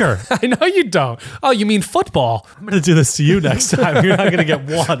soccer. I know you don't. Oh, you mean football? I'm gonna do this to you next time. You're not gonna get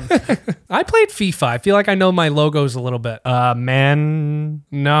one. I played FIFA. I feel like I know my logos a little bit. Man,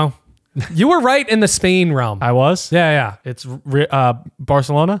 No. You were right in the Spain realm. I was. Yeah, yeah. It's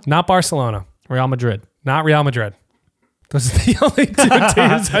Barcelona, Not Barcelona. Real Madrid. Not Real Madrid. Those are the only 2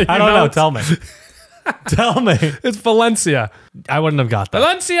 teams that you I don't know. It's, Tell me. Tell me. it's Valencia. I wouldn't have got that.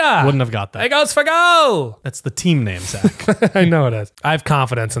 Valencia. Wouldn't have got It that. goes for goal. That's the team name, Zach. I know it is. I have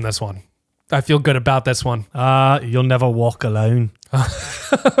confidence in this one. I feel good about this one. You'll never walk alone.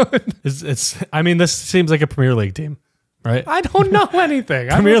 I mean, this seems like a Premier League team, right? I don't know anything.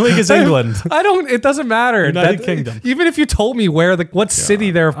 Premier League is England. I don't. It doesn't matter. United Kingdom. Even if you told me what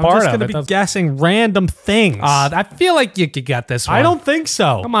city they're a I'm part just of, gonna it be doesn't- guessing random things. I feel like you could get this one. I don't think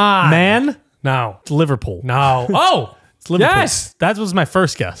so. Come on, Man. No. It's Liverpool. No. Oh. It's Liverpool. Yes. That was my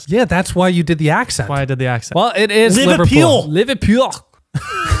first guess. Yeah, that's why you did the accent. Why I did the accent. Well, it is Liverpool. Liverpool.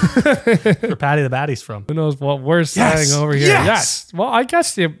 Where Patty the Batty's from. Who knows what we're Yes. saying over here? Yes. Well, I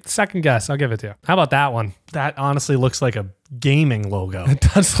guess the second guess. I'll give it to you. How about that one? That honestly looks like a gaming logo. It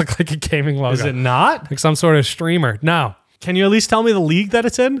does look like a gaming logo. Is it not? like some sort of streamer? No. Can you at least tell me the league that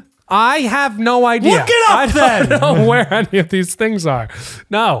it's in? I have no idea. Look it up I then. don't know where any of these things are.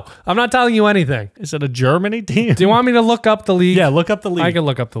 No, I'm not telling you anything. Is it a Germany team? Do you want me to look up the league? Yeah, look up the league. I can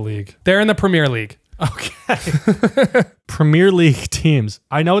look up the league. They're in the Premier League. Okay. Premier League teams.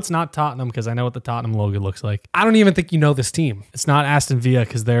 I know it's not Tottenham because I know what the Tottenham logo looks like. I don't even think you know this team. It's not Aston Villa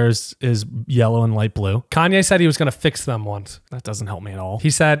because theirs is yellow and light blue. Kanye said he was going to fix them once. That doesn't help me at all. He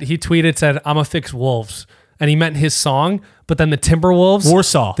tweeted, I'm going to fix Wolves. And he meant his song, but then the Timberwolves.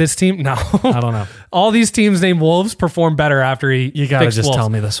 Warsaw. This team, no. I don't know. All these teams named Wolves perform better after You got to just tell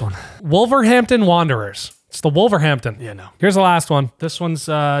me this one. Wolverhampton Wanderers. It's the Wolverhampton. Yeah, no. Here's the last one. This one's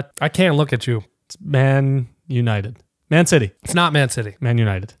I can't look at you. it's Man United. Man City. It's not Man City. Man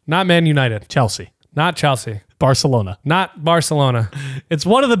United. Not Man United. Chelsea. Not Chelsea. Barcelona. Not Barcelona. It's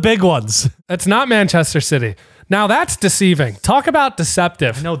one of the big ones. It's not Manchester City. Now that's deceiving. Talk about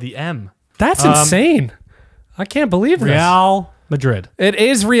deceptive. No, the M. That's insane. I can't believe this. Real Madrid. It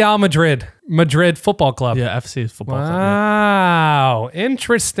is Real Madrid. Madrid Football Club. Yeah, FC is football club. Yeah. Wow.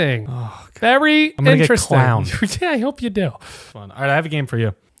 Interesting. Very I'm gonna get interesting. clowned. Yeah, I hope you do. Fun. All right, I have a game for you.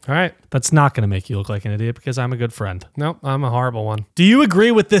 All right. That's not going to make you look like an idiot because I'm a good friend. Nope, I'm a horrible one. Do you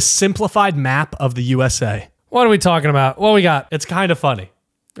agree with this simplified map of the USA? What are we talking about? What we got? It's kind of funny.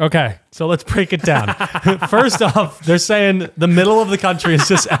 Okay. So let's break it down. First off, they're saying the middle of the country is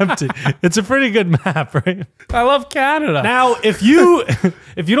just empty. It's a pretty good map, right? I love Canada. Now, if you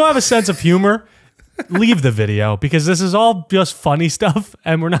don't have a sense of humor, leave the video because this is all just funny stuff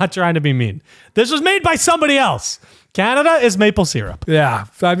and we're not trying to be mean. This was made by somebody else. Canada is maple syrup. Yeah.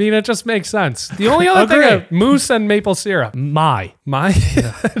 I mean, it just makes sense. The only other thing Agree. is moose and maple syrup. My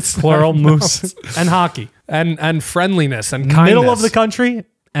It's plural like moose and hockey. and friendliness and kindness. Middle of the country,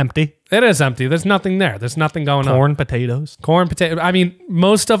 empty. It is empty. There's nothing there. There's nothing going on. Corn, potatoes. Corn, potato. I mean,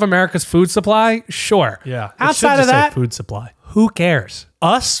 most of America's food supply, sure. Yeah. It Outside should of just say that, food supply. who cares?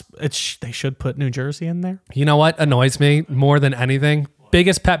 Us, they should put New Jersey in there. You know what annoys me more than anything?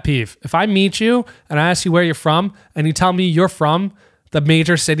 Biggest pet peeve. If I meet you and I ask you where you're from and you tell me you're from the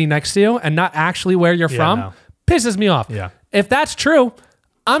major city next to you and not actually where you're from, no. pisses me off. Yeah. If that's true,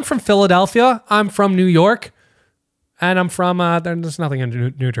 I'm from Philadelphia. I'm from New York. And I'm from, there's nothing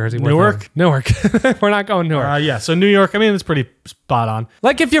in New Jersey. Newark? Newark. We're not going Newark. Yeah, so New York, I mean, it's pretty spot on.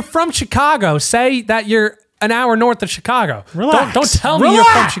 Like if you're from Chicago, say that you're an hour north of Chicago. Relax. Don't tell me you're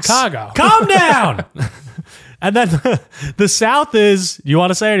from Chicago. Calm down. And then the South is, you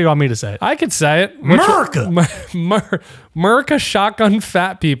want to say it or do you want me to say it? I could say it. America. America shotgun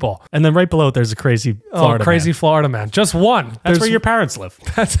fat people. And then right below it, there's a crazy Florida man. Florida man. Just one. That's where your parents live.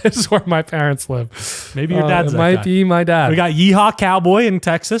 This is where my parents live. Maybe your dad's It that might guy. be my dad. We got Yeehaw Cowboy in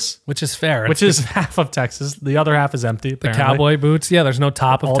Texas, which is fair. which is half of Texas. The other half is empty, the apparently. cowboy boots. Yeah, there's no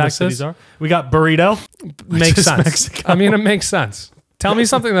top of All Texas. the cities are. We got Burrito. Makes is sense. Mexico. I mean, it makes sense. Tell me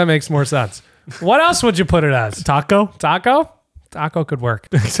something that makes more sense. What else would you put it as? Taco. Taco? Taco could work.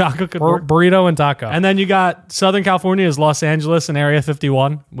 Taco could work. Burrito and taco. And then you got Southern California is Los Angeles and Area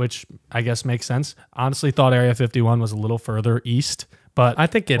 51, which I guess makes sense. Honestly, thought Area 51 was a little further east, but I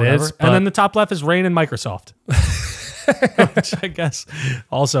think it whatever. is. And then the top left is Rain and Microsoft, which I guess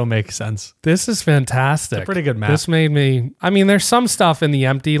also makes sense. This is fantastic. It's a pretty good map. This made me. I mean, there's some stuff in the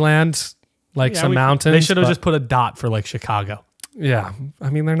empty lands, like some mountains. They should have but- just put a dot for like Chicago. Yeah, I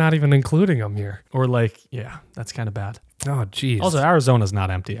mean, they're not even including them here. Or like, yeah, that's kind of bad. Oh, geez. Also, Arizona's not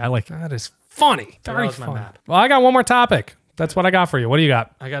empty. I like that is funny. Very was my funny. map. Well, I got one more topic. That's what I got for you. What do you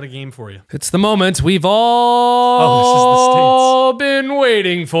got? I got a game for you. It's the moment we've all been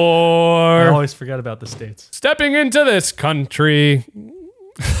waiting I for. always forget about the states. Stepping into this country.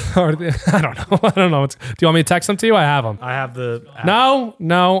 I don't know. I don't know. Do you want me to text them to you? I have them. I have the app.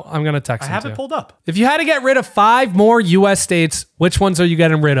 No, I'm going to text I them have to it you. pulled up. If you had to get rid of 5 more U.S. states, which ones are you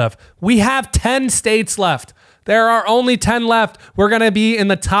getting rid of? We have 10 states left. There are only 10 left. We're going to be in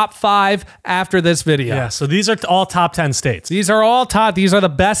the top 5 after this video. Yeah, so these are all top 10 states. These are all top. These are the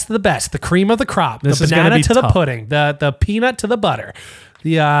best of the best. The cream of the crop. This the is gonna banana be to the tough. pudding. The peanut to the butter.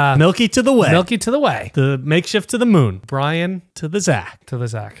 The Milky to the way. milky to the way. The makeshift to the moon. Brian To the Zach. to the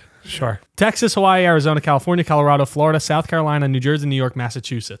Zach. Sure. Texas, Hawaii, Arizona, California, Colorado, Florida, South Carolina, New Jersey, New York,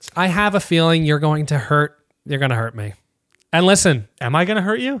 Massachusetts. I have a feeling you're going to hurt. You're going to hurt me. And listen, Am I going to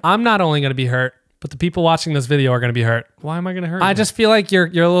hurt you? I'm not only going to be hurt, but the people watching this video are going to be hurt. Why am I going to hurt I you? just feel like you're a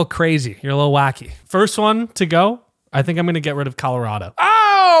little crazy. You're a little wacky. First one to go, I think I'm going to get rid of Colorado.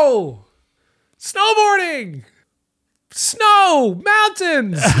 Oh! Snowboarding! Snow!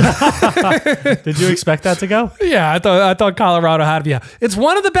 Mountains! Did you expect that to go? Yeah, I thought Colorado had to be. It's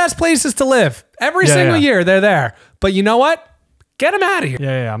one of the best places to live. Every single year they're there. But you know what? Get them out of here.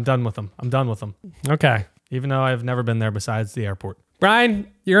 Yeah, I'm done with them. I'm done with them. Okay. Even though I've never been there besides the airport.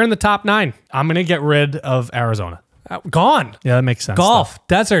 Brian, you're in the top 9. I'm going to get rid of Arizona. Gone. Yeah, that makes sense. Golf,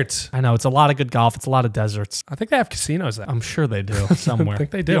 deserts. I know. It's a lot of good golf. It's a lot of deserts. I think they have casinos there. I'm sure they do somewhere. I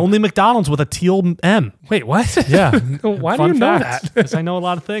think they do. The only McDonald's with a teal M. Wait, what? Yeah. Why do you know that? Because I know a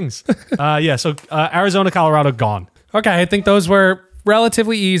lot of things. So Arizona, Colorado, gone. Okay, I think those were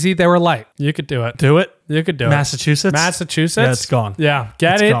relatively easy. They were light. You could do it. Do it. You could do Massachusetts? it. Massachusetts? Yeah, it's gone. Yeah,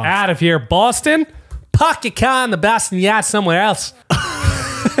 get It's it gone. out of here. Boston? Park your car in the Boston yacht somewhere else.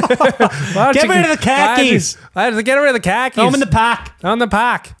 Get rid of the khakis. Get rid of the khakis. Throw them in the pack. On the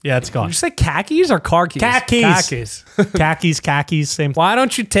pack. Yeah, it's gone. Did you say khakis or car keys? Khakis. Khakis, same. Why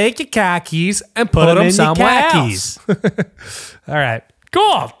don't you take your khakis and put them in your somewhere khakis. else? All right.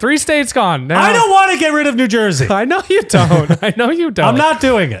 Cool. 3 states gone. Now, I don't want to get rid of New Jersey. I know you don't. I know you don't. I'm not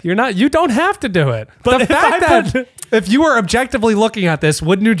doing it. You're not. You don't have to do it. But the if fact I that if you were objectively looking at this,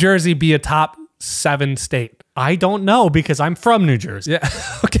 would New Jersey be a top 7 state? I don't know because I'm from New Jersey. Yeah.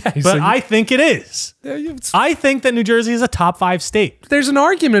 Okay. But I think it is. There's I think that New Jersey is a top 5 state. an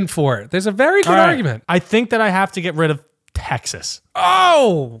argument for it. There's a very good All right. argument. I think that I have to get rid of Texas.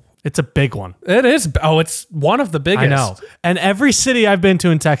 Oh, It's a big one. it is. Oh, it's one of the biggest. I know. And every city I've been to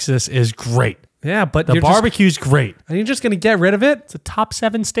in Texas is great. Yeah, but The barbecue's great. Are you just going to get rid of it? It's a top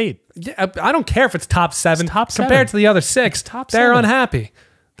 7 state. Yeah, I don't care if it's top 7. It's top 7. Compared to the other 6. top They're 7. unhappy.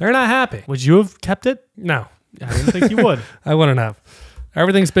 They're not happy. Would you have kept it? No, I didn't think you would. I wouldn't have.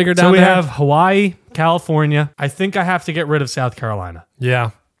 Everything's bigger down So we there. have Hawaii, California. I think I have to get rid of South Carolina.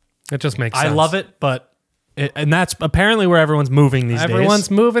 Yeah, it just makes sense. I love it, but and that's apparently where everyone's moving these days.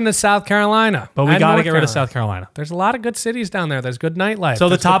 Everyone's moving to South Carolina. But we and got to North get rid of Carolina. South Carolina. There's a lot of good cities down there. There's good nightlife. So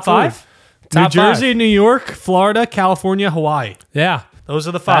the There's top good food. 5? Top New Jersey, 5. New York, Florida, California, Hawaii. Yeah, Those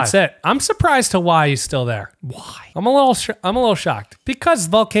are the 5. that's it. I'm surprised Hawaii's still there. Why? I'm a little shocked because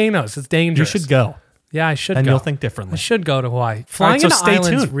volcanoes. It's You dangerous. should go, Yeah, I should and go. you'll think I differently. should go to Hawaii. Flying so into stay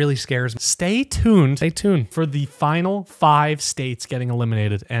islands tuned. really scares me. Stay tuned Stay tuned. for the final 5 states getting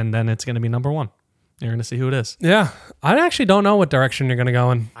eliminated, and then it's going to be number 1. You're going to see who it is. Yeah, I actually don't know what direction you're going to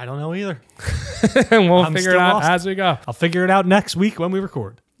go in. I don't know either. And we'll I'm figure it still out lost. as we go. I'll figure it out next week when we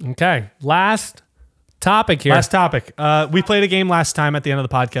record. Okay, last topic here. Last topic. We played a game last time at the end of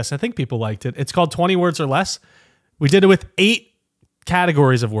the podcast. I think people liked it. It's called 20 words or less. We did it with 8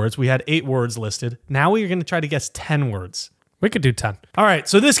 categories of words. We had 8 words listed. Now we are going to try to guess 10 words. We could do 10. All right.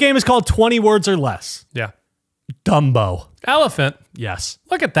 So this game is called 20 words or less. Yeah. Dumbo. Elephant. Yes.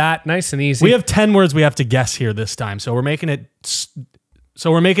 Look at that. Nice and easy. We have 10 words we have to guess here this time. So we're making it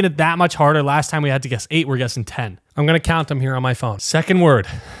that much harder. Last time we had to guess 8. We're guessing 10. I'm going to count them here on my phone. Second word.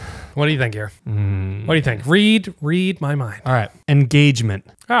 What do you think here? What do you think? Read my mind. All right. Engagement.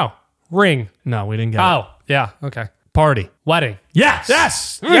 Oh, ring. No, we didn't get it. Oh, yeah. Okay. Party. Wedding. Yes.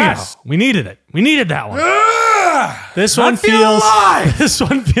 Yes. There we Yes. go. We needed it. We needed that one. This one feels. This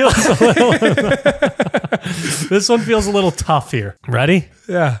one feels a little. This one feels a little tough here. Ready?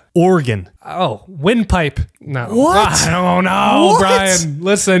 Yeah. Organ. Oh, windpipe. No. What? I don't know, What? Brian.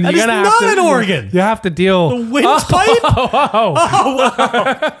 Listen, That you're is gonna not have to. an organ. You have to deal. The windpipe. Oh,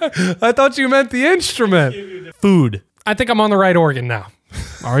 wow. I thought you meant the instrument. Food. I think I'm on the right organ now.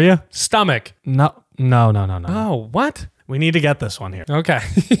 Are you? Stomach. No. Oh, what? We need to get this one here. Okay.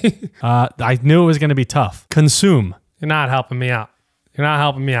 I knew it was going to be tough. Consume. You're not helping me out. You're not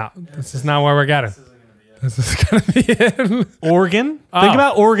helping me out. This is not where we're getting. This is gonna be it. Organ. Think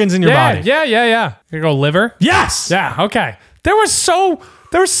about organs in your body. Yeah. You go liver. Yes. Yeah. Okay. There was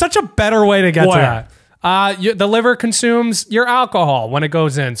such a better way to get Where? to that. The liver consumes your alcohol when it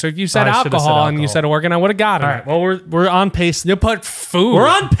goes in. So if you said I should've said alcohol and you alcohol. said organ, I would have got it. All right. Well, we're on pace. You put food. We're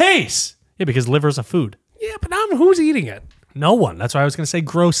on pace. Yeah, because liver's a food. Yeah, but who's eating it? No one. That's why I was going to say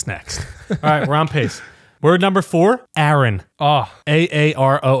gross next. All right, we're on pace. Word number 4, Aaron. Oh,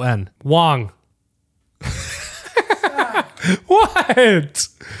 Aaron. Wong. What?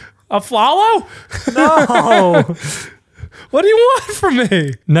 A follow? No. What do you want from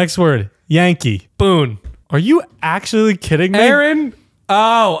me? Next word, Yankee. Boone. Are you actually kidding me? Aaron.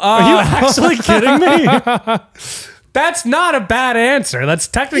 Oh. Are you actually kidding me? That's not a bad answer. That's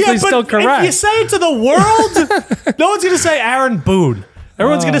technically still correct. If you say it to the world, no one's going to say Aaron Boone.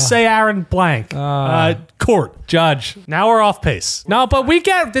 Everyone's going to say Aaron blank. Court. Judge. Now we're off pace. No, but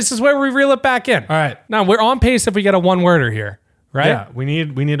this is where we reel it back in. All right. Now we're on pace if we get a one-worder here, right? Yeah, we need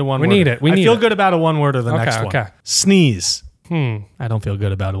a one-worder. need it. We I need feel it. good about a one-worder the next one. Okay. Sneeze. I don't feel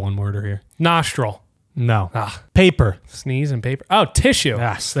good about a one-worder here. Nostril. No. Paper. Sneeze and paper. Oh, tissue.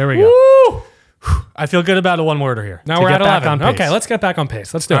 Yes, there we go. Woo! I feel good about a one-worder here. Now to we're get at back 11. on pace. Okay, let's get back on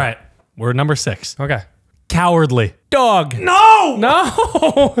pace. Let's do All it. right. Word number 6. Okay. Cowardly. Dog. No! No.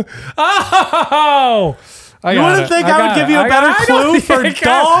 Oh. I You got wouldn't it. think I would give you a better clue for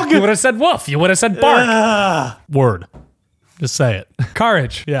dog? You would have said woof. You would have said bark. Word. Just say it.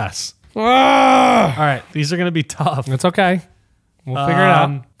 Courage. Yes. Ah. All right. These are going to be tough. It's okay. We'll figure it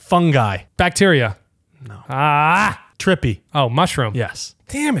out. Fungi. Bacteria. No. Trippy. Oh, mushroom. Yes.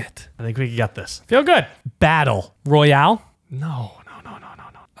 Damn it. I think we can get this. Feel good. Battle. Royale. No.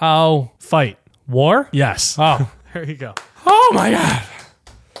 Oh. Fight. War. Yes. Oh. There you go. Oh my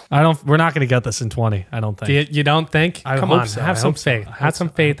God. We're not going to get this in 20. I don't think. You don't think? I Come hope on. so. Have I some hope so. faith. I hope Have some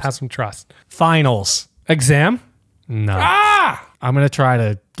so. faith. Have some trust. Finals. Exam. No. Ah. I'm going to try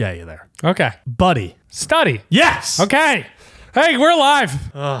to get you there. Okay. Buddy. Study. Yes. Okay. Hey, we're alive.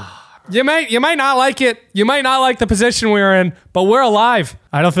 You might not like it. You might not like the position we're in, but we're alive.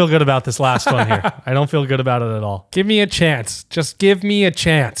 I don't feel good about this last one here. I don't feel good about it at all. Give me a chance. Just give me a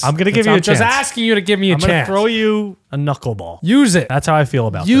chance. I'm going to give you a I'm chance. just asking you to give me a I'm going to chance. throw you a knuckleball. Use it. That's how I feel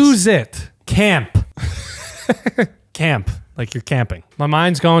about this. Use it. Camp. Camp. Like you're camping. My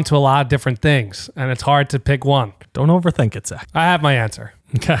mind's going to a lot of different things, and it's hard to pick one. Don't overthink it, Zach. I have my answer.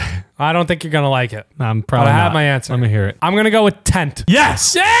 Okay. I don't think you're going to like it. I'm probably But I have not. my answer. Let me hear it. I'm going to go with tent.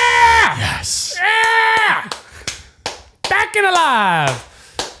 Yes. Yeah! Yes. Yeah! Back and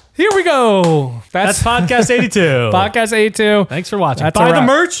alive. Here we go. That's podcast 82. Podcast 82. Thanks for watching. That's Buy a the wrap.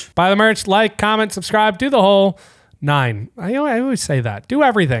 merch. Buy the merch, like, comment, subscribe, do the whole 9. I always say that. Do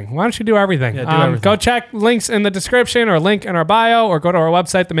everything. Why don't you do everything? Yeah, do everything. Go check links in the description or link in our bio or go to our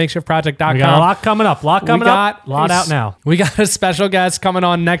website, themakeshiftproject.com. We got a lot coming up. A lot out now. We got a special guest coming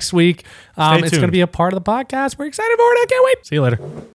on next week. It's tuned. going to be a part of the podcast. We're excited for it. I can't wait. See you later.